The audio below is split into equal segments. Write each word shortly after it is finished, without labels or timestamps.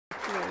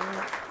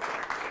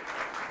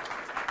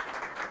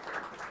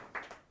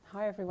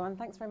everyone.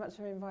 Thanks very much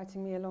for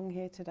inviting me along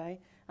here today.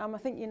 I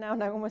think you now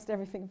know almost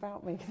everything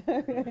about me,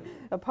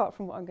 apart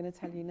from what I'm going to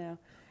tell you now.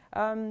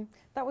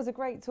 That was a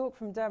great talk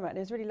from Dermot, and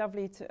it was really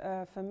lovely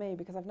for me,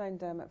 because I've known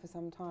Dermot for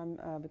some time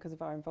because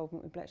of our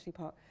involvement with Bletchley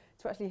Park,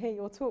 to actually hear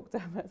your talk,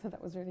 Dermot, so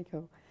that was really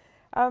cool.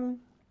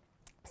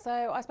 So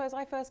I suppose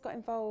I first got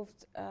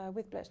involved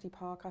with Bletchley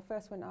Park. I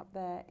first went up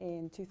there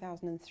in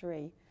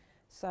 2003.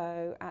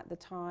 So at the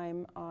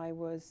time I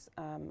was,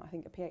 I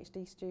think, a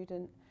PhD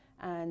student,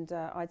 and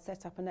I'd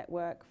set up a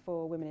network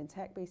for women in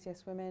tech,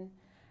 BCS Women,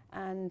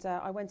 and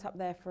I went up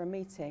there for a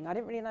meeting. I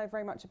didn't really know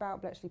very much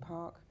about Bletchley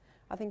Park.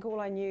 I think all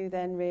I knew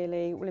then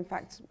really, well in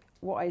fact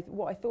what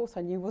I thought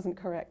I knew wasn't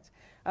correct,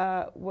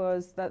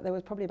 was that there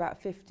was probably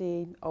about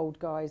 50 old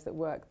guys that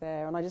worked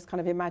there, and I just kind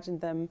of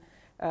imagined them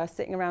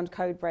sitting around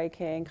code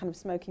breaking, kind of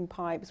smoking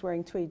pipes,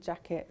 wearing tweed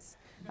jackets,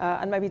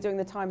 and maybe doing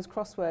the Times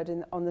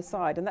crossword on the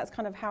side. And that's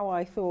kind of how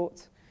I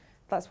thought,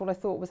 that's what I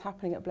thought was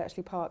happening at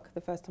Bletchley Park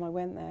the first time I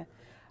went there.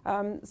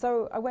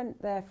 So I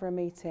went there for a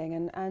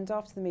meeting, and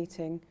after the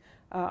meeting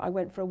I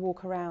went for a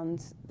walk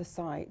around the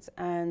site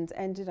and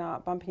ended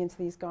up bumping into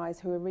these guys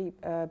who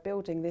were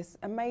building this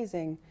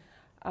amazing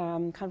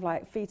kind of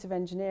like feat of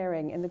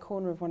engineering in the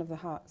corner of one of the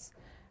huts.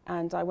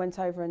 And I went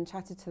over and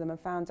chatted to them and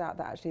found out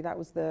that actually that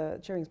was the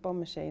Turing's bomb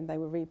machine they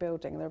were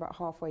rebuilding. They were about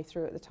halfway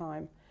through at the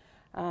time.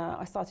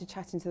 I started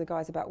chatting to the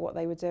guys about what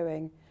they were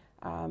doing,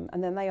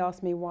 and then they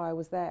asked me why I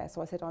was there.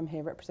 So I said, I'm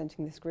here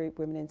representing this group,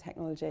 Women in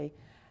Technology.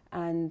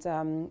 And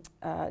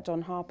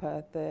John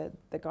Harper, the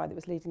guy that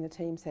was leading the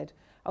team, said,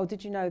 oh,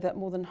 did you know that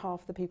more than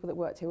half the people that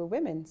worked here were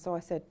women? So I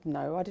said,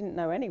 no, I didn't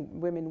know any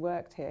women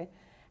worked here.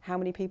 How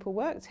many people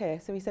worked here?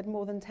 So he said,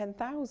 more than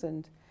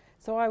 10,000.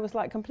 So I was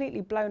like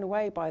completely blown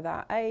away by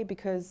that, A,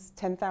 because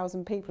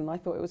 10,000 people, and I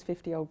thought it was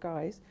 50 old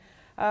guys,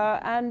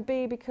 and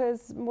B,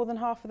 because more than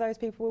half of those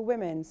people were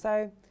women.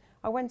 So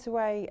I went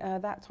away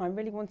that time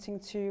really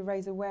wanting to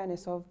raise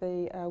awareness of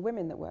the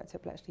women that worked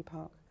at Bletchley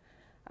Park.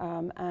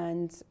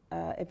 And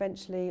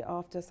eventually,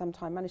 after some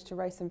time, managed to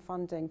raise some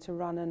funding to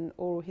run an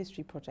oral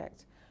history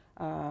project.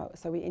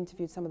 So we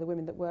interviewed some of the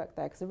women that worked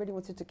there, because I really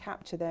wanted to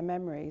capture their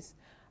memories,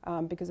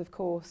 because of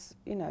course,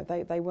 you know,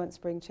 they weren't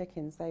spring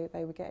chickens,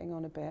 they were getting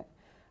on a bit,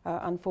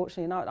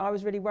 unfortunately. And I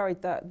was really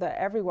worried that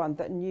everyone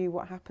that knew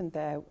what happened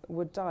there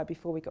would die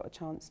before we got a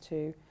chance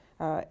to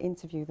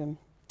interview them.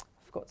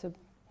 I forgot to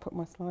put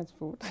my slides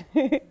forward.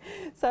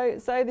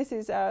 So this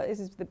is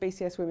the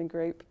BCS Women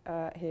group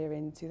here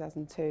in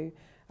 2002.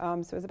 So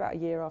it was about a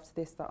year after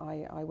this that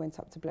I went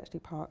up to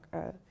Bletchley Park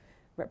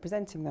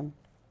representing them.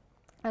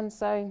 And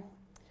so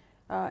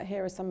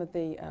here are some of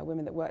the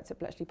women that worked at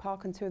Bletchley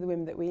Park, and two of the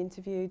women that we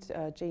interviewed,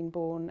 Jean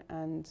Bourne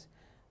and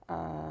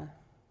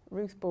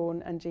Ruth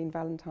Bourne and Jean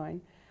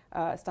Valentine,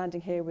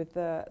 standing here with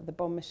the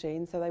bomb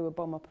machine. So they were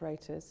bomb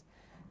operators.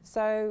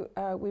 So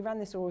we ran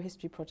this oral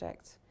history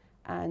project,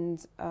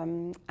 and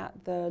at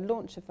the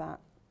launch of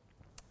that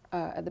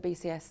at the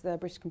BCS, the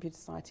British Computer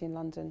Society in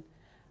London,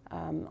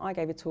 I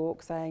gave a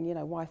talk saying, you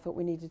know, why I thought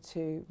we needed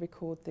to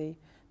record the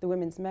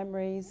women's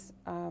memories,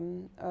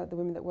 the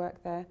women that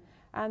worked there.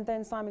 And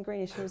then Simon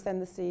Greenish, who was then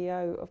the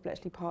CEO of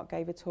Bletchley Park,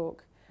 gave a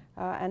talk,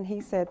 and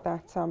he said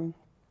that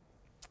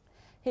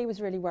he was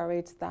really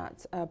worried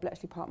that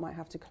Bletchley Park might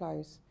have to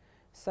close.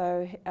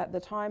 So at the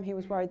time he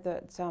was worried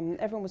that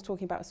everyone was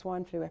talking about a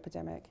swine flu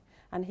epidemic,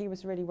 and he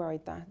was really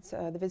worried that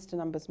the visitor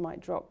numbers might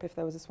drop if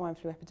there was a swine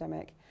flu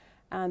epidemic.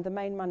 And the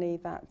main money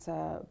that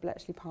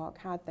Bletchley Park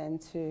had then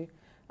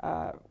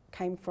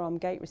came from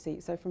gate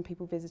receipts, so from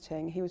people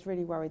visiting. He was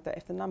really worried that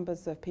if the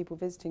numbers of people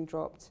visiting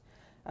dropped,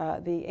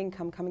 the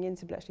income coming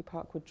into Bletchley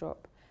Park would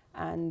drop,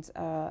 and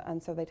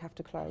so they'd have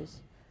to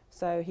close.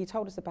 So he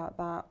told us about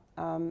that,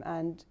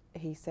 and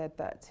he said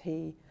that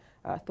he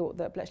thought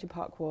that Bletchley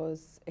Park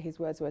was, his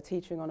words were,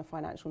 teetering on a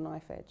financial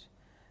knife edge.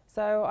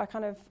 So I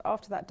kind of,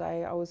 after that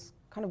day, I was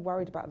kind of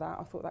worried about that.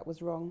 I thought that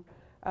was wrong.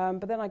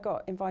 But then I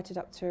got invited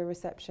up to a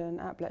reception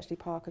at Bletchley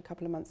Park a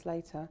couple of months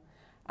later,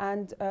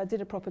 and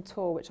did a proper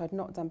tour, which I'd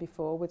not done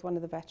before, with one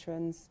of the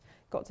veterans.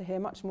 Got to hear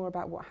much more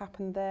about what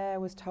happened there.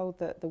 Was told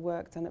that the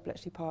work done at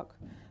Bletchley Park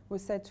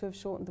was said to have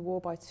shortened the war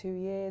by 2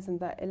 years, and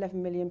that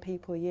 11 million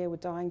people a year were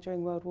dying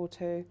during World War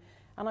II.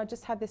 And I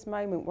just had this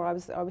moment where I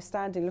was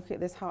standing looking at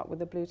this hut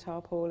with a blue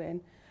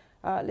tarpaulin,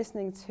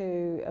 listening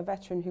to a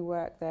veteran who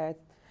worked there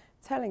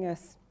telling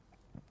us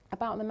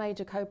about the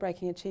major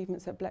code-breaking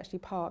achievements at Bletchley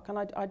Park. And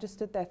I just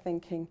stood there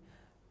thinking,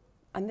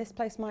 and this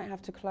place might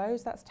have to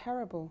close? That's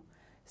terrible.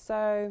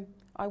 So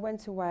I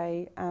went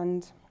away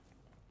and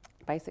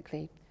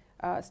basically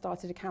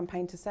started a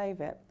campaign to save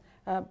it.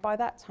 By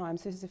that time,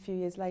 so this is a few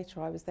years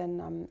later, I was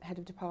then head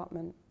of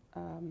department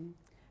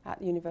at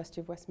the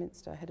University of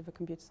Westminster, head of a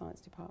computer science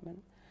department.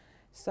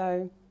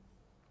 So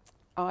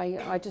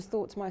I just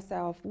thought to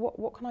myself,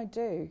 what can I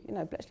do? You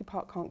know, Bletchley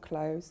Park can't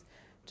close.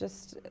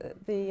 Just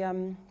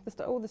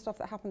all the stuff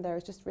that happened there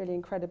is just really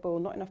incredible.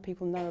 Not enough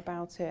people know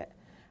about it.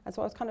 And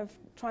so I was kind of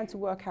trying to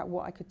work out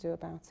what I could do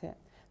about it.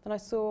 Then I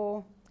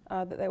saw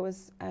that there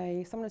was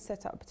someone had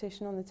set up a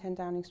petition on the 10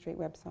 Downing Street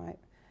website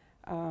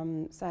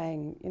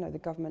saying, you know, the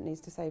government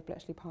needs to save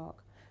Bletchley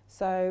Park.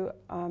 So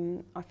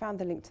I found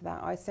the link to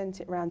that. I sent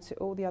it around to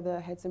all the other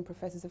heads and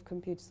professors of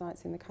computer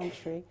science in the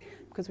country,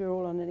 because we were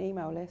all on an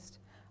email list,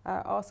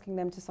 asking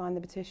them to sign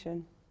the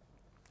petition.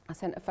 I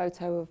sent a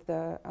photo of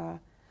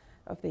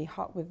the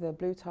hut with the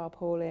blue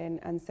tarpaulin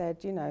and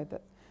said, you know,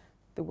 that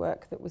the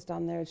work that was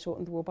done there had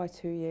shortened the war by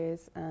 2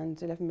 years,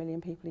 and 11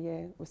 million people a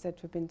year were said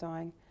to have been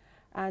dying,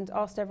 and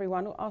asked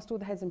all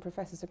the heads and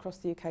professors across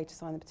the UK to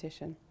sign the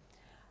petition.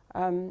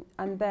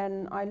 And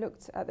then I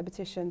looked at the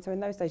petition. So in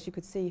those days you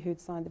could see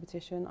who'd signed the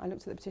petition. I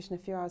looked at the petition a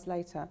few hours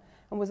later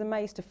and was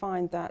amazed to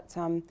find that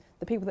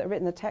the people that had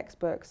written the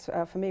textbooks,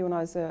 for me when I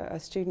was a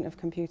student of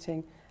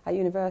computing at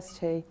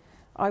university,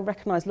 I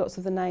recognised lots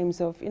of the names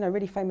of, you know,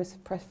 really famous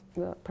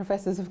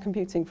professors of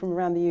computing from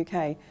around the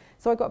UK.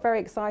 So I got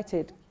very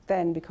excited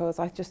then, because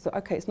I just thought,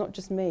 okay, it's not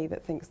just me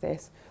that thinks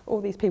this.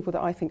 All these people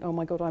that I think, oh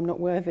my God, I'm not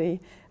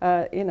worthy,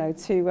 you know,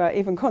 to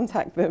even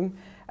contact them,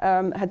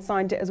 had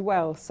signed it as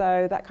well.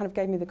 So that kind of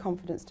gave me the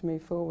confidence to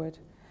move forward.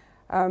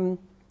 So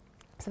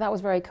that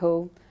was very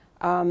cool.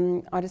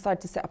 I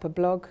decided to set up a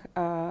blog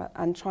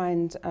and try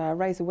and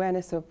raise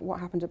awareness of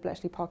what happened at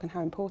Bletchley Park and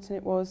how important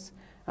it was.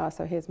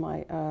 So here's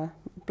my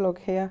blog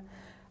here.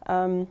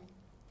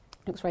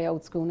 Looks very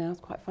old school now, it's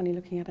quite funny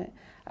looking at it.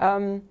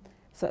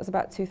 So it's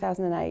about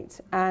 2008,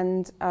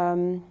 and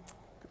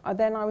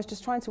then I was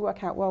just trying to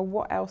work out, well,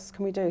 what else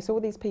can we do? So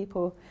all these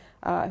people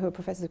who are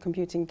professors of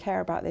computing care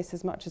about this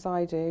as much as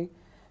I do.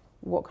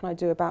 What can I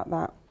do about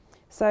that?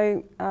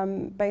 So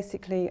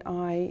basically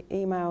I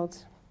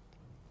emailed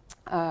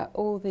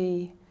all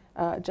the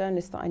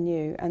journalists that I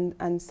knew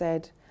and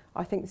said,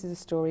 I think this is a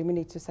story, we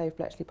need to save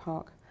Bletchley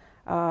Park.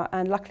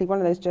 And luckily one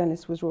of those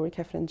journalists was Rory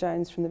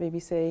Keflin-Jones from the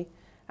BBC.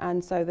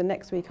 And so the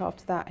next week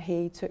after that,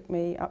 he took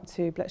me up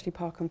to Bletchley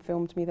Park and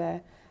filmed me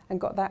there and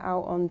got that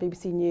out on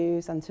BBC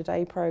News and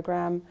Today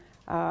programme.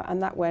 And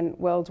that went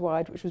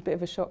worldwide, which was a bit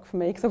of a shock for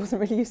me because I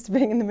wasn't really used to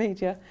being in the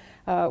media.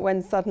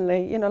 When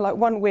suddenly, you know, like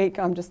one week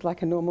I'm just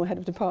like a normal head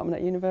of department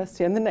at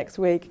university, and the next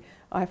week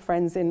I have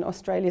friends in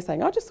Australia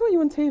saying, I just saw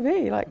you on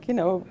TV, like, you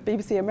know,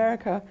 BBC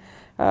America.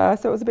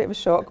 So it was a bit of a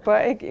shock,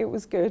 but it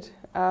was good.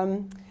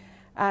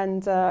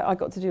 And I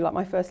got to do like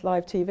my first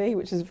live TV,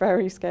 which is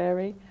very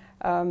scary.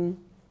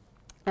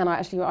 And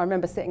I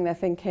remember sitting there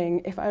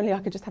thinking, if only I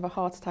could just have a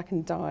heart attack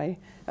and die.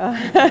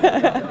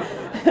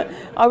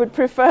 I would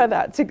prefer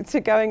that to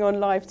going on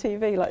live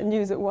TV, like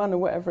News at 1 or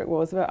whatever it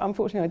was. But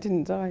unfortunately, I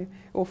didn't die,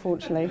 or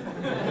fortunately.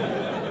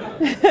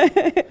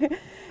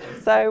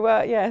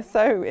 So yeah,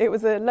 so it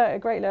was a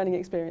great learning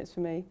experience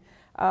for me.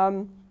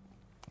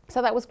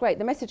 So that was great.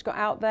 The message got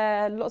out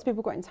there. Lots of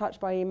people got in touch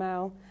by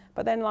email.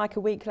 But then like a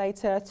week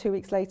later, 2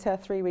 weeks later,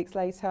 3 weeks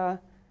later,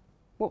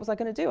 what was I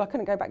going to do? I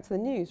couldn't go back to the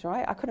news,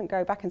 right? I couldn't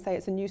go back and say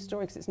it's a news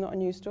story because it's not a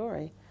news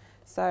story.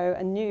 So,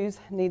 and news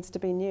needs to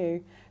be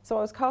new. So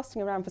I was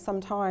casting around for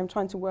some time,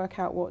 trying to work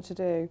out what to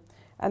do.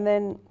 And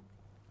then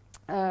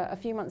a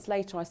few months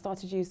later, I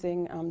started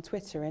using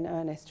Twitter in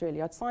earnest,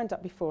 really. I'd signed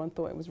up before and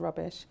thought it was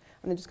rubbish,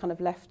 and then just kind of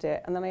left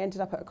it. And then I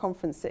ended up at a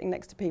conference sitting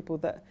next to people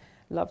that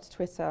loved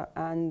Twitter.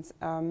 And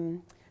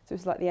so it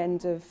was like the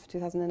end of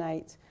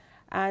 2008.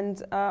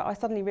 And I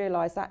suddenly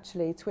realised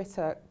actually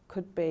Twitter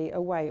could be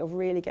a way of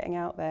really getting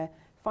out there,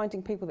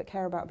 finding people that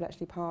care about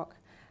Bletchley Park,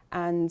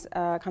 and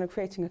kind of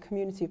creating a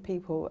community of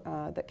people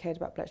that cared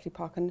about Bletchley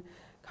Park, and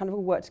kind of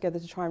all work together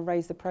to try and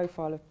raise the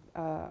profile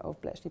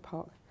of Bletchley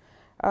Park.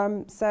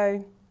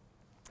 So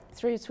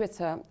through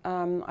Twitter,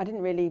 I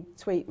didn't really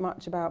tweet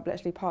much about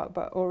Bletchley Park,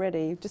 but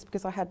already, just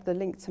because I had the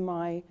link to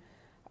my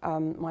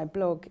my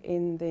blog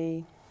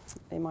in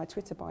my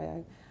Twitter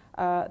bio,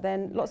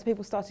 then lots of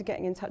people started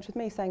getting in touch with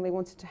me saying they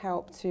wanted to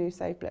help to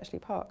save Bletchley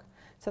Park.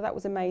 So that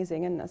was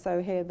amazing. And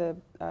so here are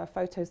the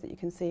photos that you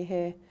can see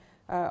here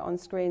on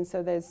screen.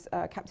 So there's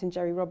Captain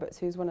Jerry Roberts,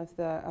 who's one of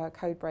the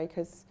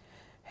codebreakers,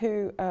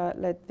 who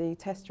led the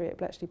testery at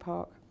Bletchley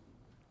Park.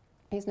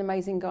 He's an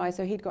amazing guy.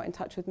 So he'd got in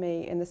touch with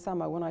me in the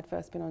summer when I'd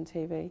first been on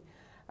TV.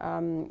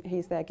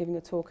 He's there giving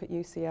a talk at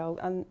UCL,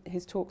 and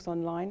his talk's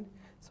online.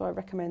 So I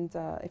recommend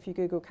if you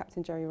Google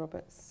Captain Jerry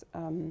Roberts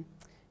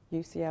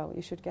UCL,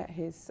 you should get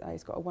his,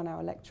 he's got a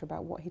 1-hour lecture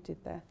about what he did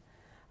there,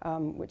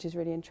 which is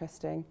really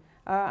interesting.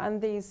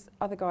 And these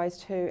other guys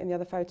too in the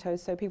other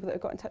photos, so people that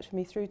have got in touch with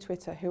me through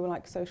Twitter who were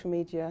like social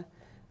media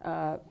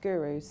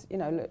gurus, you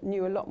know,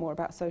 knew a lot more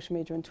about social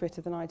media and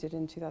Twitter than I did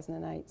in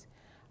 2008.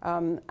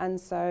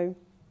 And so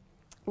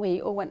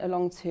we all went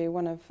along to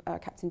one of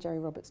Captain Jerry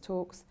Roberts'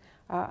 talks,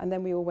 and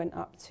then we all went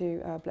up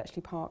to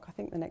Bletchley Park, I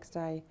think the next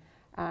day.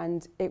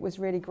 And it was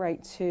really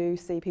great to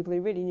see people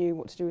who really knew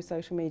what to do with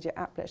social media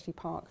at Bletchley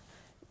Park,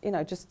 you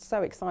know, just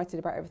so excited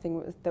about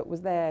everything that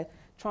was there,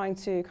 trying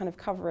to kind of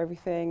cover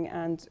everything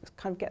and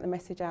kind of get the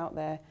message out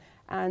there.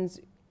 And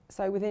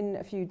so within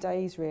a few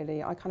days,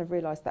 really, I kind of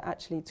realised that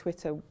actually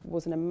Twitter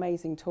was an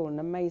amazing tool, an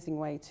amazing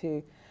way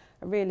to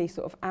really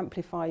sort of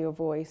amplify your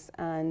voice,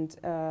 and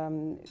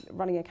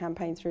running a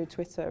campaign through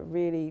Twitter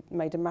really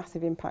made a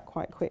massive impact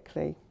quite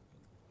quickly.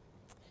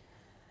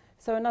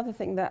 So another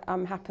thing that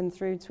happened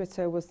through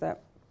Twitter was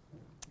that,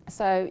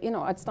 So, you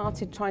know, I'd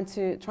started trying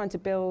to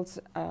build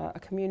a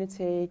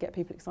community, get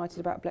people excited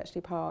about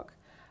Bletchley Park,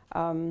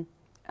 and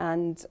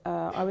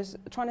I was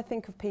trying to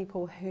think of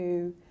people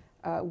who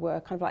were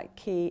kind of like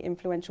key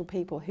influential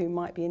people who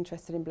might be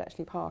interested in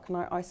Bletchley Park. And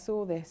I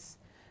saw this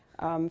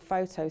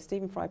photo.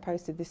 Stephen Fry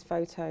posted this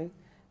photo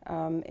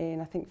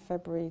in, I think,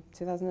 February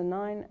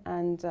 2009,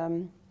 and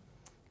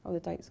oh, the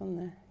date's on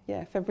there.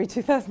 Yeah, February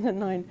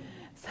 2009.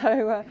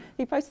 So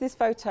he posted this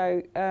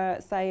photo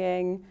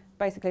saying,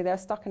 basically, they're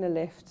stuck in a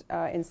lift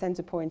in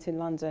Centre Point in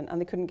London, and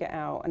they couldn't get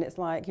out. And it's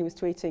like he was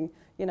tweeting,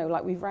 you know,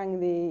 like we've rang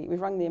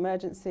the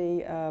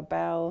emergency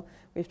bell,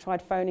 we've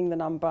tried phoning the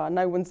number,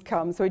 no one's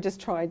come. So we just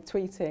tried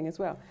tweeting as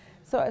well.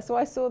 So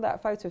I saw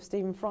that photo of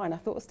Stephen Fry, and I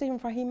thought, well, Stephen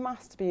Fry, he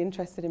must be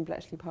interested in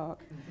Bletchley Park.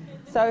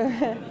 So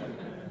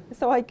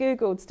I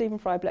googled Stephen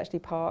Fry Bletchley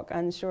Park,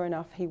 and sure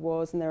enough, he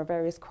was. And there are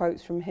various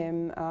quotes from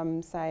him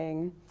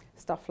saying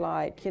stuff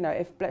like, you know,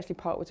 if Bletchley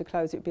Park were to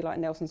close, it would be like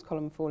Nelson's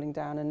column falling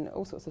down, and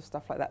all sorts of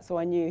stuff like that. So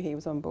I knew he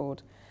was on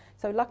board.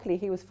 So luckily,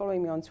 he was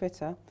following me on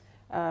Twitter.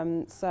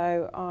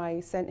 So I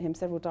sent him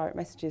several direct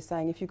messages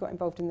saying, if you got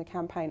involved in the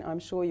campaign, I'm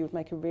sure you would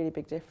make a really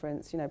big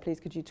difference. You know, please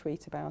could you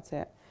tweet about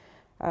it?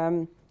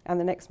 And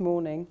the next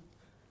morning,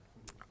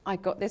 I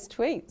got this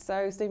tweet.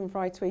 So Stephen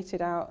Fry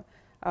tweeted out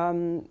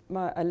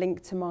a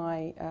link to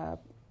my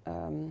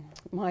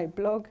my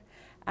blog,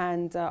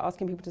 and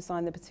asking people to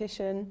sign the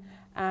petition.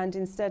 And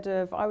instead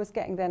of, I was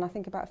getting then, I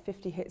think, about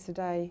 50 hits a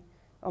day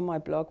on my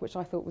blog, which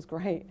I thought was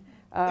great.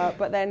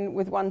 But then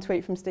with one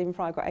tweet from Stephen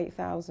Fry, I got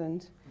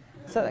 8,000.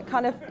 So that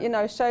kind of, you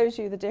know, shows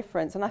you the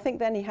difference. And I think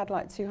then he had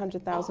like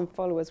 200,000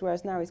 followers,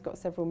 whereas now he's got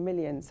several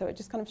million. So it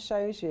just kind of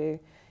shows you,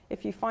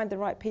 if you find the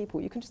right people,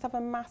 you can just have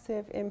a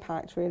massive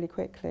impact really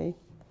quickly.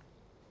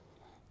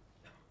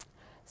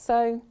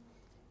 So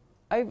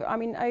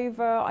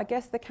I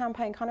guess the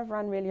campaign kind of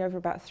ran really over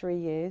about 3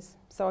 years.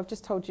 So I've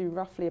just told you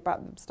roughly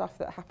about the stuff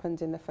that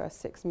happened in the first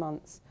 6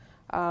 months.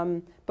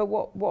 But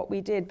what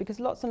we did,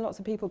 because lots and lots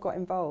of people got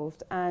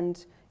involved,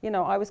 and you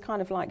know, I was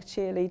kind of like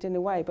cheerleading in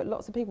a way, but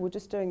lots of people were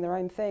just doing their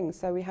own thing.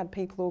 So we had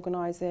people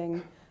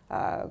organising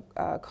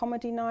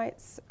comedy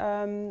nights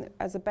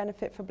as a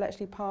benefit for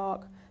Bletchley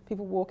Park,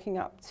 people walking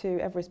up to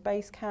Everest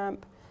Base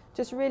Camp,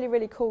 just really,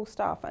 really cool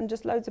stuff. And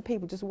just loads of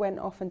people just went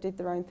off and did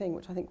their own thing,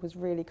 which I think was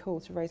really cool,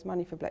 to raise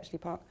money for Bletchley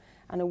Park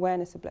and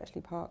awareness of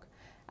Bletchley Park.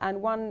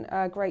 And one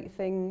great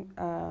thing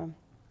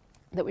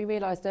that we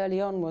realised early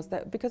on was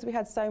that because we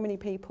had so many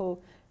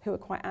people who were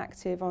quite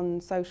active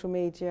on social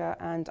media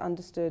and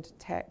understood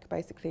tech,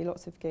 basically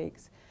lots of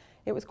geeks,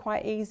 it was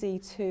quite easy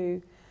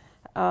to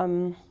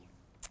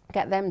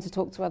get them to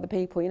talk to other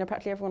people. You know,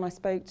 practically everyone I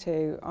spoke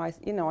to, I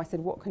said,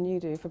 what can you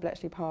do for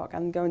Bletchley Park?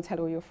 And go and tell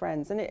all your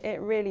friends. And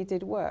it really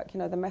did work. You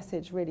know, the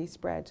message really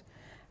spread.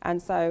 And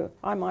so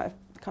I might have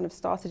kind of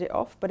started it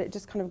off, but it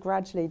just kind of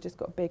gradually just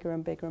got bigger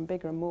and bigger and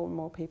bigger, and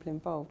more people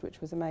involved, which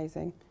was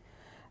amazing.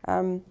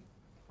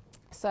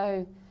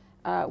 So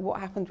what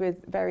happened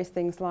with various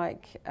things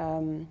like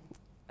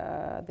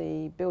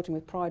the Building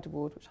with Pride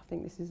Award, which I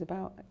think this is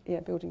about,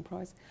 Building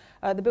Prize.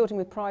 The Building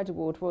with Pride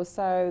Award was,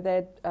 so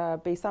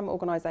there'd be some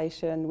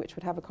organisation which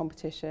would have a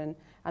competition,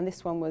 and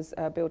this one was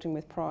Building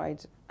with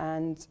Pride,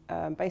 and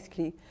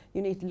basically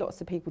you need lots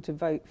of people to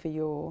vote for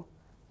your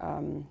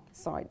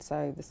site.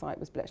 So the site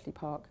was Bletchley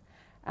Park,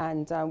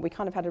 and we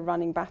kind of had a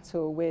running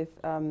battle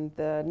with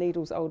the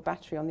Needles old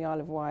battery on the Isle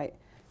of Wight.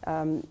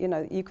 You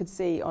know, you could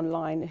see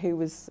online who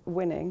was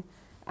winning,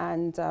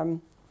 and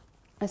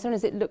as soon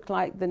as it looked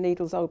like the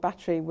Needles old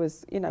battery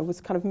was, you know,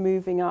 was kind of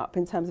moving up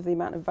in terms of the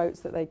amount of votes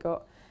that they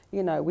got,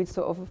 you know, we'd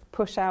sort of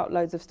push out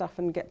loads of stuff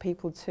and get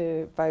people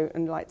to vote,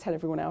 and like tell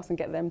everyone else and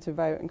get them to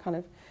vote, and kind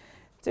of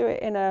do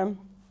it in a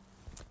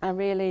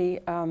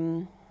really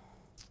not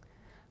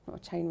a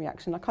chain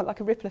reaction, like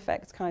a ripple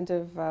effect kind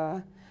of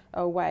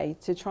a way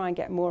to try and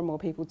get more and more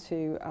people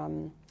to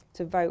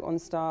vote on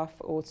stuff,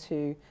 or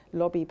to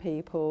lobby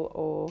people,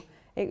 or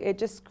it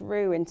just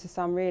grew into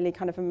some really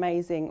kind of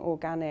amazing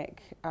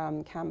organic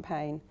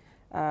campaign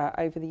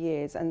over the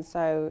years. And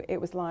so it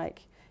was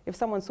like, if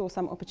someone saw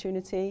some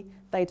opportunity,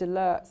 they'd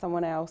alert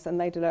someone else, and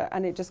they'd alert,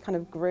 and it just kind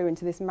of grew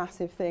into this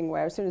massive thing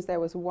where as soon as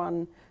there was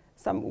one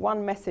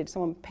message,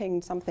 someone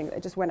pinged something,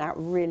 it just went out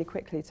really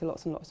quickly to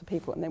lots and lots of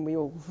people, and then we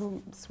all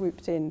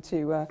swooped in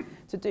to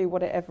do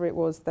whatever it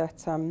was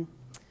that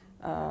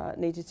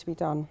needed to be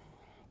done.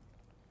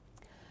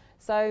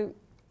 So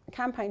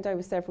campaigned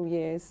over several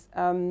years.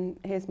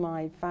 Here's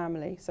my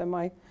family. So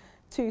my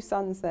 2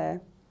 sons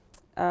there,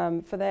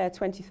 for their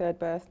 23rd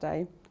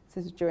birthday,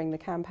 this is during the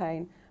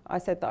campaign, I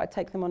said that I'd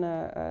take them on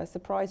a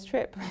surprise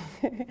trip.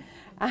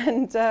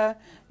 And,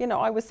 you know,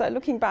 I was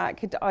looking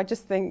back, I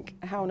just think,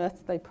 how on earth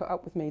did they put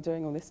up with me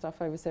doing all this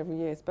stuff over several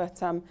years? But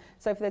so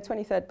for their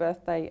 23rd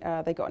birthday,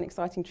 they got an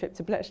exciting trip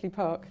to Bletchley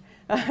Park.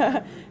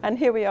 And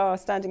here we are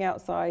standing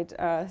outside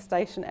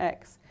Station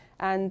X.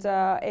 And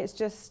it's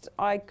just,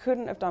 I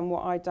couldn't have done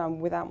what I'd done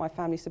without my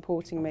family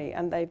supporting me,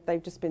 and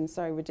they've just been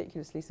so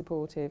ridiculously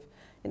supportive.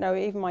 You know,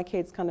 even my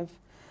kids kind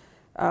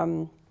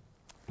of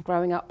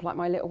growing up, like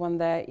my little one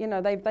there, you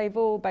know, they've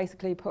all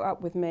basically put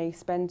up with me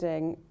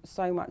spending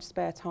so much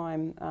spare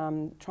time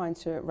trying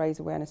to raise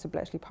awareness of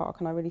Bletchley Park,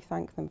 and I really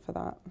thank them for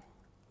that.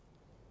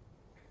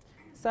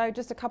 So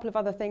just a couple of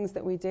other things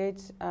that we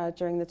did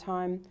during the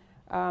time.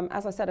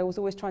 As I said, I was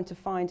always trying to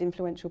find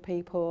influential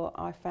people.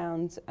 I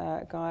found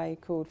a guy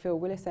called Phil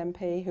Willis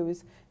MP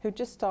who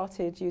just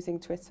started using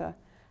Twitter,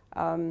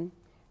 and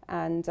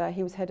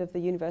he was head of the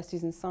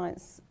Universities and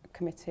Science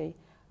Committee.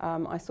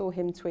 I saw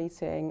him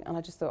tweeting, and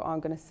I just thought, oh,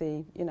 I'm going to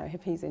see, you know,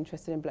 if he's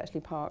interested in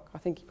Bletchley Park. I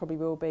think he probably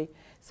will be.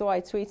 So I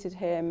tweeted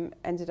him,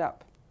 ended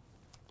up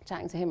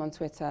chatting to him on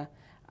Twitter,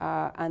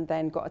 and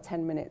then got a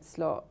 10-minute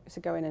slot to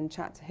go in and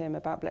chat to him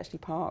about Bletchley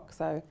Park.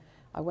 So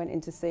I went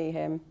in to see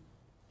him,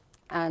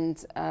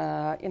 and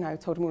you know,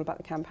 told him all about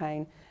the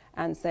campaign,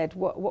 and said,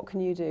 what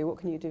can you do? What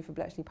can you do for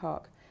Bletchley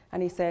Park?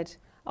 And he said,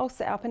 I'll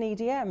set up an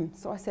EDM.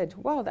 So I said,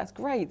 wow, that's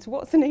great.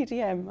 What's an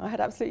EDM? I had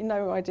absolutely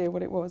no idea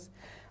what it was.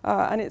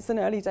 And it's an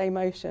early day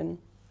motion,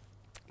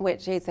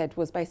 which he said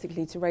was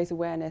basically to raise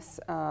awareness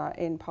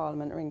in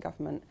Parliament or in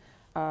government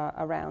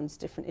around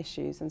different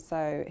issues. And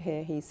so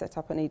here he set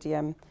up an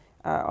EDM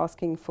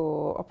asking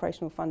for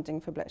operational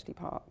funding for Bletchley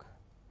Park.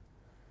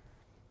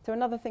 So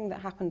another thing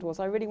that happened was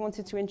I really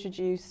wanted to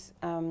introduce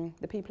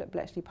the people at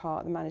Bletchley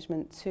Park, the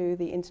management, to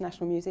the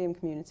international museum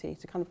community,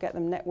 to kind of get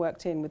them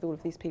networked in with all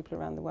of these people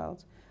around the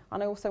world.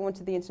 And I also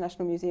wanted the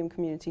international museum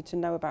community to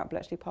know about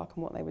Bletchley Park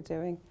and what they were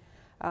doing,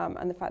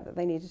 and the fact that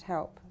they needed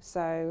help.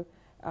 So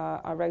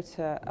I wrote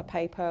a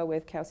paper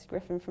with Kelsey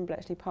Griffin from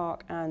Bletchley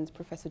Park and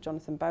Professor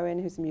Jonathan Bowen,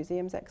 who's a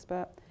museums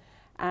expert.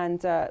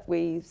 And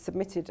we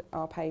submitted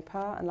our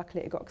paper, and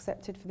luckily it got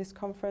accepted for this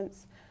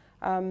conference.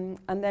 And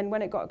then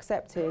when it got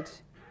accepted,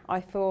 I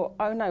thought,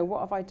 oh no,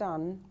 what have I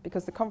done?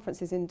 Because the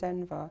conference is in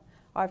Denver.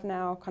 I've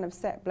now kind of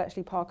set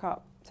Bletchley Park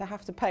up to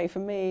have to pay for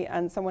me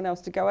and someone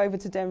else to go over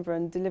to Denver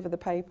and deliver the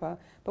paper.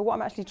 But what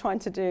I'm actually trying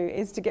to do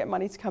is to get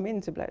money to come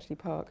into Bletchley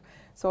Park.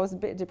 So I was a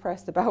bit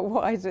depressed about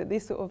what I did,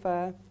 this sort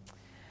of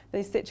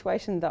this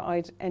situation that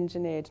I'd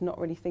engineered, not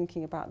really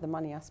thinking about the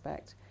money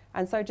aspect.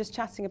 And so just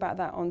chatting about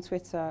that on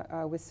Twitter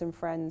with some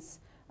friends,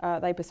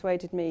 they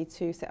persuaded me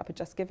to set up a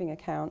Just Giving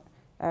account,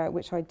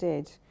 which I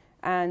did.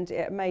 And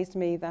it amazed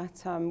me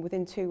that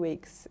within 2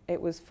 weeks it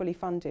was fully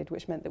funded,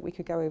 which meant that we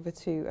could go over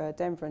to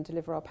Denver and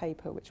deliver our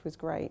paper, which was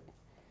great.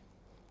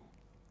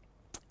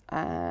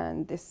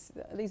 And these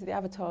are the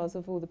avatars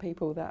of all the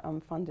people that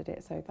funded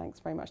it, so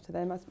thanks very much to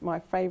them. My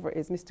favourite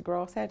is Mr.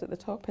 Grasshead at the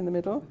top in the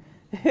middle.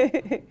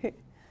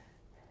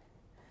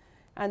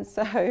 And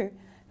so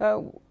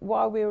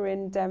while we were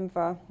in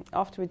Denver,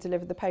 after we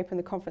delivered the paper and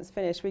the conference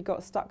finished, we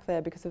got stuck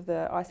there because of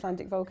the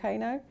Icelandic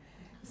volcano.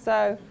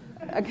 So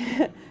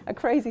a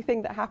crazy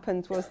thing that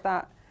happened was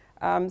that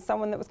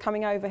someone that was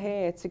coming over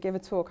here to give a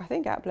talk, I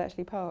think at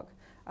Bletchley Park,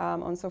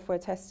 on software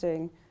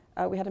testing,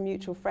 we had a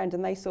mutual friend,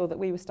 and they saw that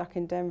we were stuck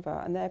in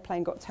Denver, and their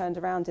plane got turned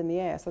around in the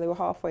air, so they were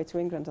halfway to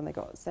England and they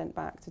got sent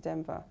back to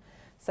Denver.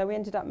 So we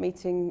ended up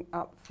meeting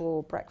up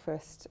for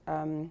breakfast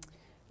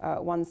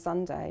one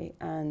Sunday,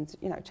 and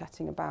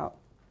chatting about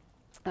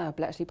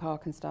Bletchley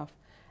Park and stuff.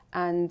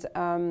 And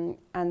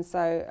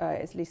so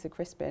it's Lisa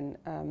Crispin,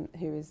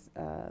 who is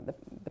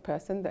the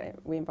person that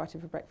we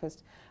invited for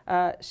breakfast.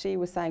 She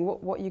was saying,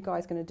 what are you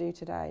guys going to do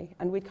today?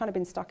 And we'd kind of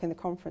been stuck in the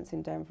conference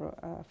in Denver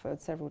for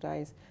several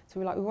days. So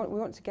we were like, we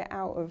want to get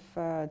out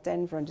of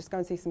Denver and just go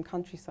and see some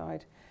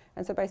countryside.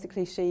 And so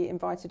basically she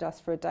invited us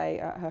for a day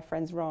at her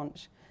friend's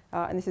ranch.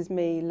 And this is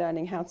me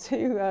learning how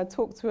to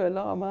talk to a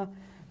llama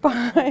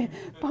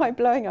by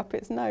blowing up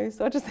its nose.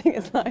 So I just think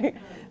it's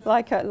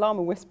like a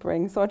llama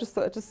whispering. So I just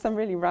thought just some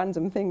really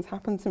random things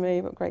happened to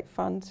me, but great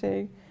fun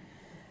too.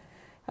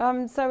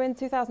 So in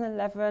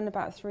 2011,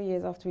 about 3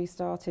 years after we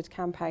started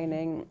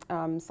campaigning,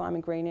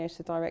 Simon Greenish,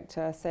 the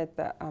director, said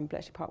that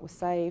Bletchley Park was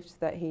saved,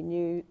 that he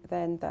knew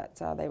then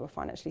that they were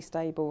financially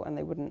stable and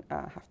they wouldn't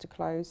have to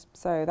close.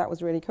 So that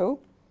was really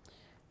cool.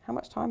 How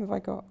much time have I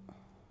got?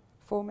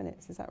 4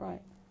 minutes, is that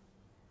right?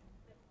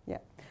 Yeah.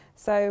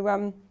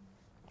 So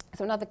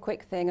another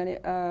quick thing,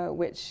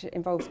 which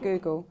involves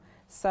Google.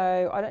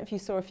 So I don't know if you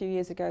saw a few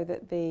years ago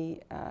that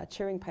the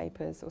Turing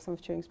papers, or some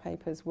of Turing's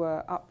papers,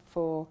 were up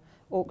for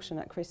auction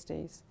at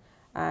Christie's.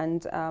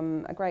 And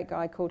a great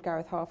guy called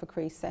Gareth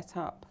Harfacree set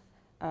up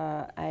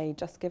a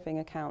Just Giving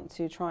account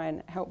to try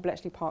and help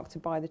Bletchley Park to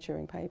buy the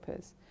Turing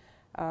papers.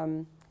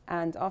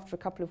 And after a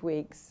couple of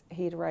weeks,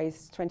 he'd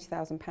raised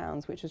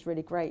 £20,000, which was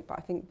really great, but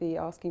I think the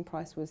asking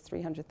price was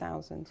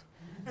 $300,000.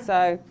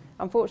 So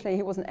unfortunately,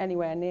 he wasn't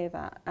anywhere near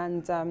that.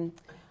 And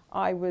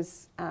I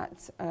was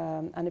at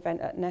an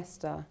event at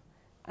Nesta,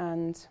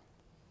 and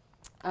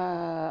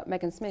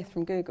Megan Smith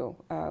from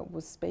Google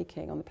was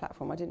speaking on the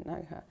platform. I didn't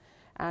know her.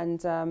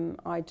 And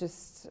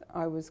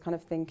I was kind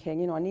of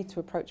thinking, I need to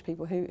approach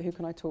people, who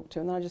can I talk to?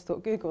 And then I just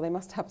thought, Google, they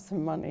must have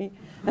some money.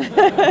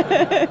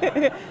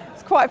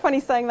 It's quite funny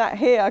saying that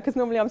here, because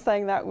normally I'm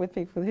saying that with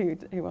people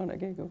who aren't at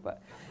Google.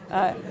 But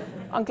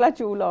I'm glad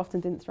you all laughed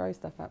and didn't throw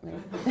stuff at me.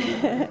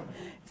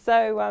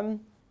 So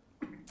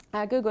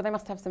Google, they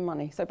must have some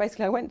money. So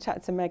basically I went and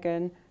chatted to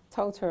Megan,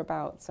 told her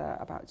about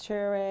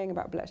Turing,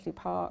 about Bletchley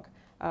Park.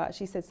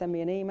 She said send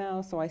me an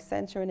email, so I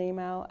sent her an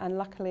email, and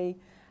luckily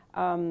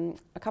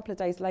a couple of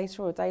days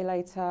later, or a day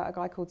later, a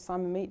guy called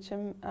Simon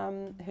Meacham,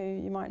 who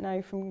you might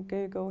know from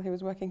Google, who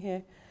was working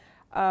here,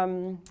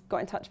 got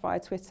in touch via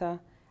Twitter,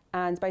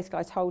 and basically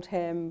I told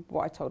him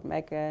what I told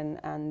Megan,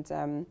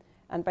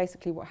 and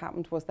basically what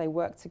happened was they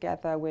worked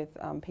together with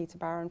Peter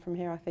Barron from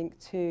here, I think,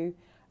 to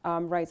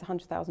raise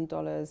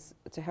 $100,000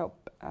 to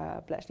help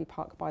Bletchley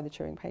Park buy the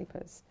Turing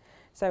papers.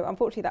 So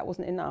unfortunately that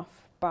wasn't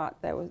enough, but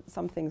there were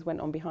some things went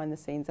on behind the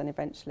scenes, and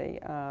eventually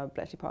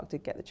Bletchley Park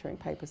did get the Turing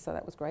papers, so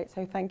that was great.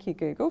 So thank you,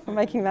 Google, for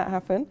making that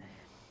happen.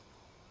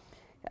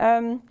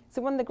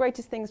 So one of the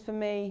greatest things for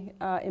me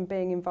in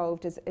being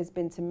involved has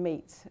been to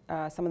meet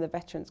some of the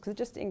veterans, because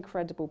they're just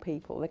incredible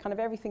people. They're kind of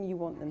everything you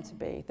want them to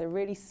be. They're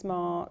really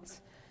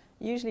smart,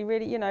 usually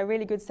really, you know,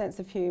 really good sense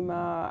of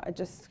humour,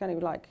 just kind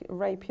of like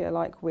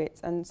rapier-like wit.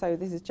 And so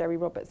this is Jerry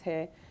Roberts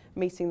here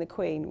meeting the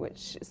Queen,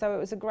 so it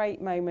was a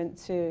great moment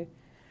to,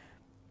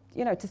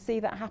 you know, to see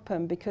that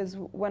happen, because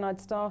when I'd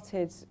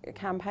started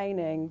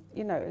campaigning,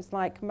 you know, it's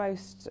like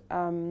most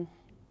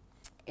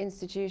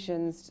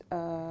institutions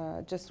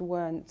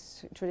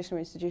traditional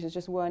institutions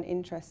just weren't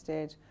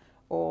interested,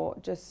 or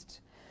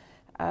just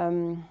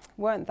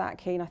weren't that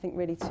keen, I think,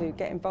 really to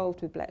get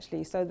involved with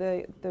Bletchley. So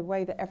the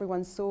way that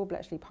everyone saw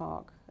Bletchley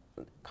Park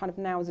kind of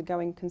now as a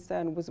going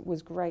concern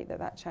was great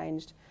that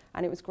changed.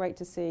 And it was great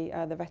to see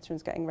the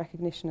veterans getting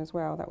recognition as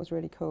well. That was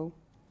really cool.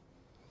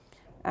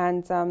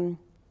 And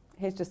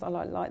here's just, I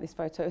like this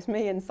photo. It's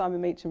me and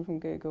Simon Meacham from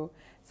Google.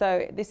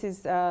 So this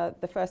is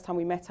the first time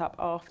we met up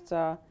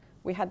after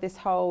we had this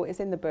whole, it's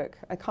in the book,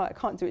 I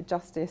can't do it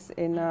justice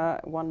in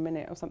 1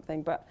 minute or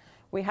something, but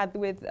we had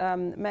with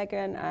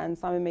Megan and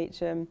Simon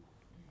Meacham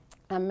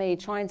and me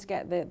trying to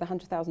get the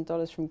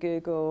 $100,000 from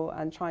Google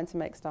and trying to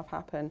make stuff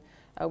happen.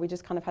 We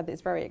just kind of had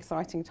this very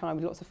exciting time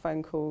with lots of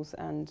phone calls,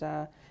 and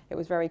it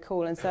was very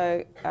cool. And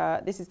so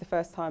this is the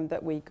first time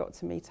that we got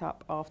to meet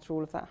up after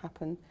all of that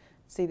happened,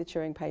 see the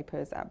Turing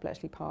papers at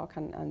Bletchley Park,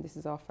 and this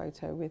is our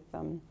photo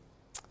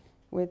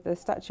with the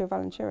statue of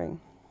Alan Turing.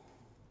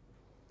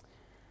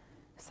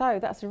 So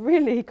that's a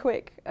really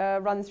quick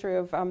run through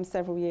of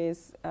several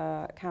years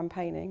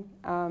campaigning.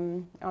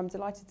 I'm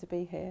delighted to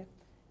be here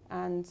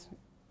and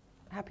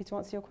happy to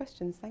answer your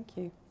questions. Thank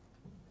you.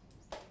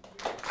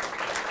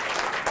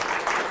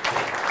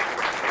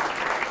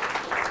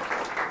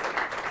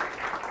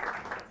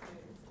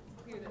 It's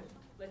clear that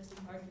Bletchley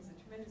Park is a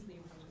tremendously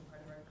important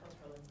part of our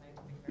cultural and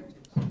scientific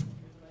heritage.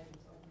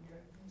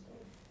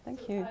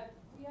 Thank you.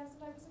 We have some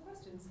time for some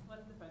questions. One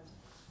at the front.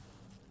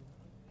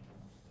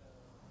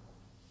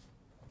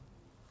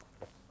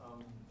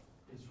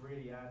 It's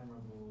really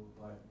admirable,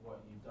 like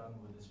what you've done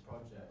with this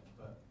project,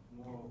 but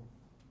more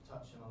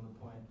touching on the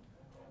point,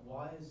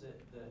 why is it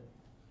that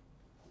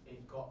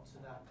it got to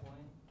that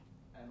point?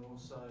 And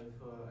also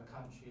for a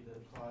country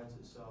that prides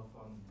itself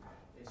on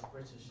its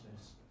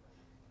Britishness,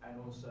 and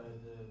also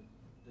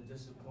the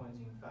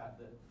disappointing fact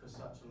that for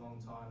such a long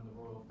time the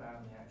royal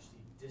family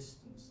actually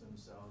distanced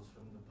themselves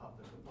from the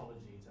public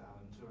apology to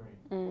Alan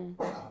Turing.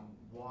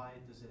 Why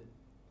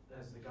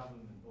has the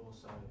government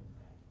also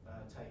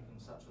taken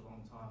such a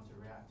long time to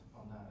react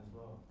upon that as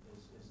well?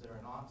 Is there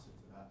an answer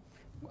to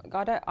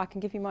that? I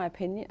can give you my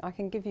opinion. I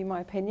can give you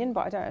my opinion,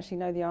 but I don't actually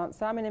know the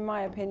answer. I mean, in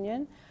my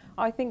opinion,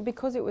 I think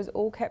because it was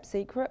all kept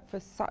secret for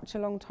such a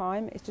long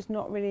time, it's just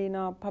not really in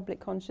our public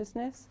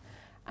consciousness.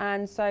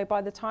 And so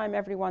by the time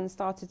everyone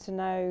started to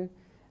know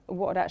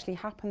what had actually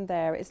happened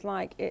there, it's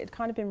like it had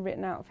kind of been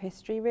written out of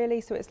history, really.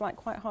 So it's like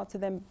quite hard to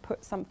then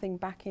put something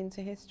back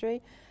into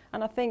history.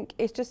 And I think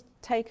it's just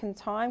taken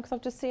time, because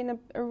I've just seen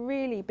a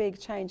really big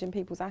change in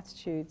people's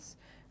attitudes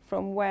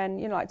from when,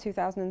 you know, like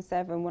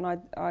 2007,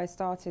 when I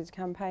started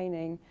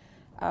campaigning.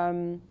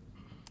 You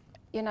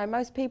know,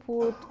 most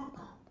people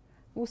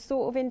were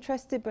sort of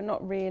interested, but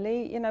not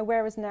really, you know,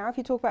 whereas now if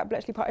you talk about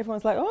Bletchley Park,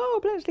 everyone's like, oh,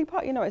 Bletchley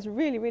Park, you know, it's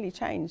really, really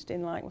changed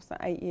in like, what's that,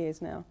 8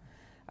 years now.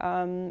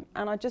 And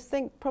I just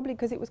think probably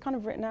because it was kind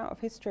of written out of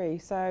history,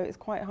 so it's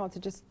quite hard to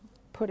just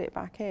put it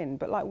back in.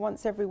 But like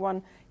once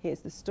everyone hears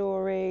the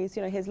stories,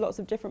 you know, hears lots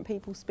of different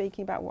people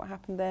speaking about what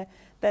happened there,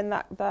 then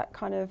that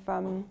kind of,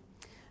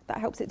 that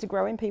helps it to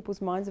grow in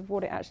people's minds of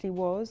what it actually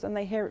was, and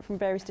they hear it from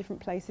various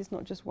different places,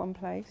 not just one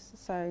place.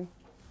 So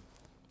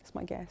that's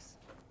my guess.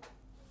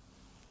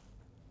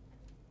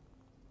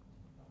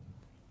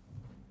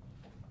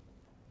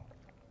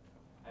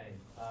 Hey,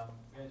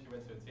 we actually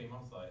went to a team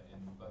offsite in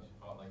Bletchley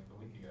Park like a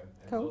week ago.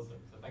 It Cool. was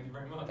awesome, so thank you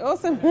very much.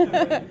 Awesome.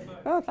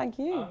 Oh, thank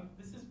you.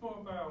 This is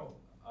more about,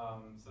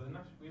 so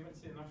we went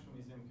to the National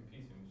Museum of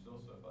Computing, which is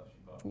also at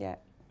Bletchley Park.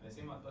 Yeah. And it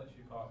seemed like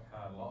Bletchley Park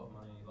had a lot of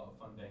money, a lot of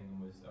funding, and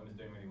was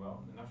doing really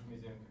well. The National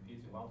Museum of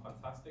Computing, while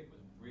fantastic,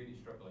 was really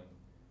struggling.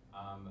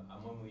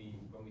 And when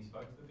we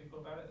spoke to the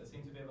people about it, there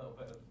seemed to be a little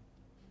bit of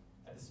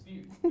a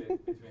dispute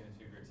between the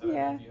two groups. I don't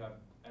know if you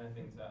have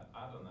anything to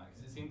add on that,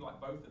 because it seemed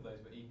like both of those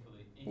were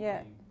equally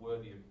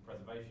worthy of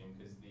preservation,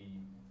 because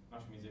the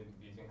National Museum of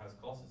Computing has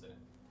Colossus in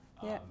it.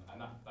 And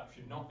that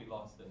should not be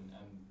lost, and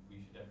we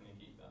should definitely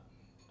keep that.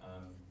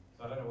 So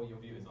So I don't know what your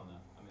view is on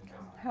that. I'm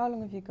interested. How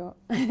long have you got?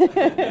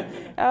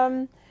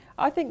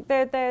 I think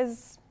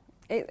there's.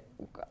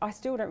 I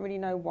still don't really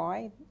know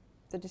why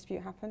the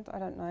dispute happened. I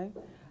don't know.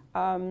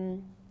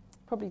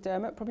 Probably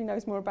Dermot probably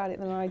knows more about it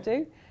than I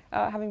do,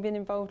 having been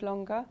involved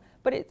longer.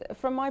 But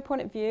from my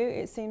point of view,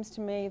 it seems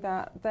to me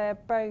that they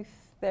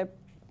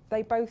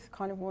both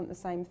kind of want the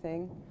same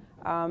thing.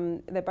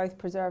 They're both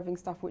preserving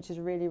stuff which is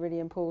really, really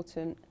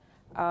important.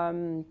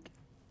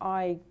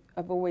 I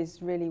have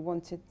always really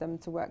wanted them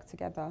to work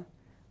together,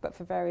 but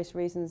for various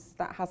reasons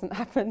that hasn't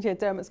happened. Yeah,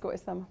 Dermot's got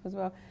his thumb up as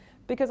well.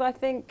 Because I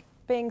think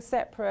being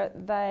separate,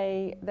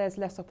 there's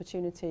less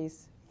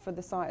opportunities for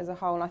the site as a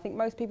whole. And I think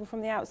most people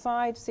from the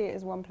outside see it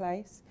as one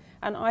place.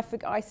 And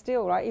I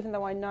still, right, even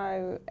though I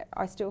know,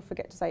 I still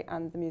forget to say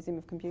 "and the Museum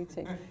of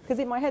Computing," because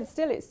in my head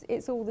still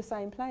it's all the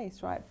same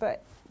place, right?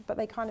 But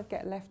they kind of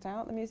get left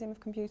out, the Museum of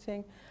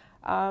Computing.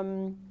 Yeah,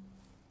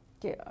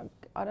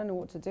 I don't know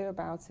what to do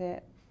about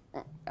it.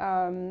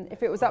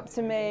 If it was up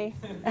to me,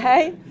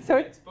 hey,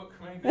 sorry. Next book,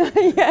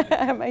 maybe.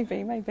 Yeah,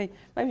 maybe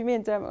me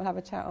and Dermot will have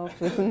a chat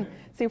afterwards and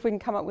see if we can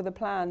come up with a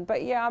plan.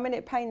 But yeah, I mean,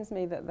 it pains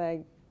me that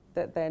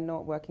they're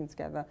not working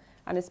together,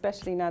 and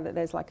especially now that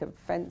there's like a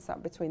fence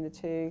up between the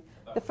two.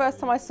 The first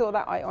time I saw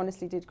that, I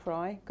honestly did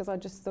cry because I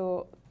just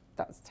thought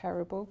that's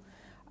terrible.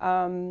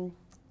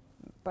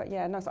 But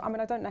yeah, no. So I mean,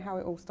 I don't know how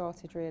it all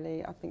started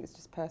really. I think it's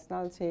just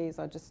personalities.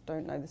 I just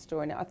don't know the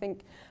story. And I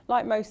think,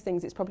 like most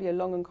things, it's probably a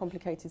long and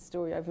complicated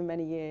story over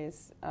many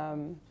years.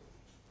 Thank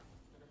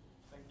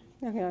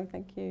you. No,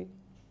 thank you.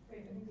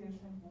 Great, I think we have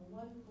time for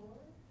one more.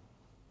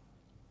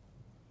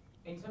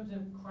 In terms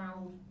of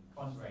crowd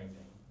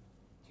fundraising,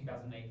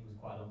 2008 was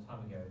quite a long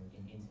time ago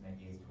in internet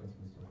years. Twitter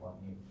was still quite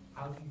new.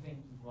 How do you think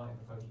you might have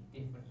approached it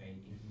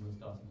differently if you were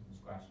starting from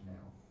scratch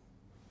now?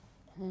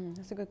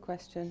 That's a good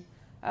question.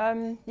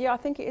 Yeah, I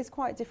think it is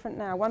quite different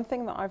now. One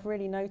thing that I've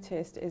really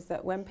noticed is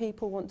that when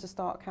people want to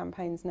start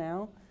campaigns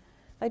now,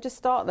 they just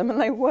start them and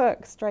they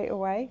work straight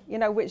away, you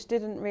know, which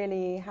didn't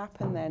really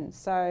happen then.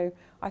 So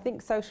I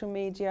think social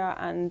media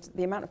and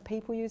the amount of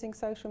people using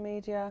social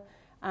media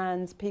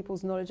and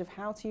people's knowledge of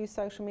how to use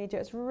social media,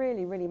 it's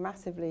really, really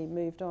massively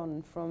moved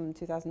on from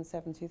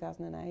 2007,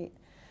 2008.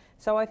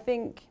 So I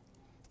think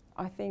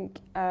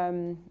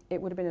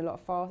it would have been a lot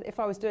faster. If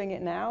I was doing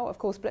it now, of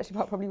course, Bletchley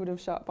Park probably would have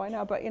shut by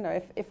now, but you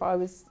know, if I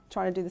was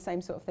trying to do the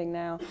same sort of thing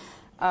now,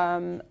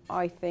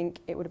 I think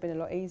it would have been a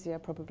lot easier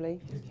probably.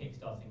 Because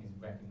kickstarting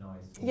is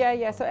recognised.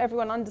 Yeah, so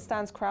everyone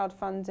understands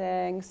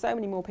crowdfunding, so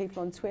many more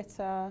people on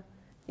Twitter,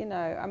 you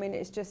know, I mean,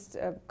 it's just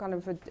a kind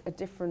of a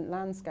different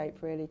landscape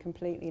really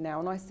completely now.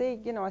 And I see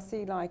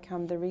like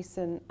the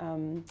recent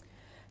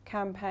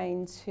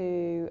campaign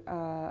to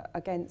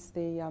against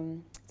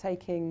the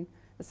taking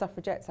the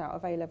suffragettes out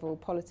of A-level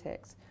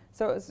politics.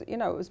 So it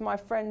was my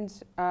friend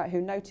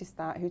who noticed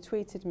that, who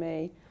tweeted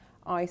me.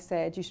 I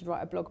said, you should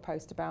write a blog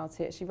post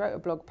about it. She wrote a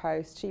blog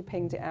post, she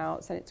pinged it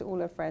out, sent it to all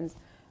her friends.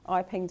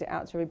 I pinged it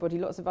out to everybody,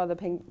 lots of other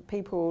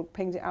people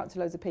pinged it out to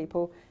loads of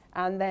people.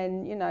 And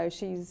then, you know,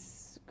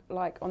 she's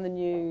like on the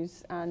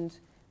news and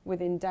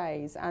within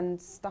days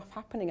and stuff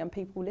happening and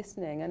people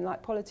listening. And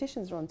like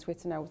politicians are on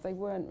Twitter now, they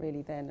weren't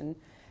really then. And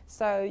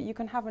so you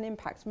can have an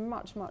impact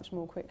much, much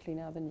more quickly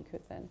now than you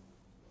could then.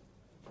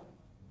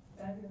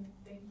 Fabulous.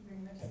 Thank you very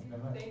much. Thank you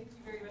very much. Thank you.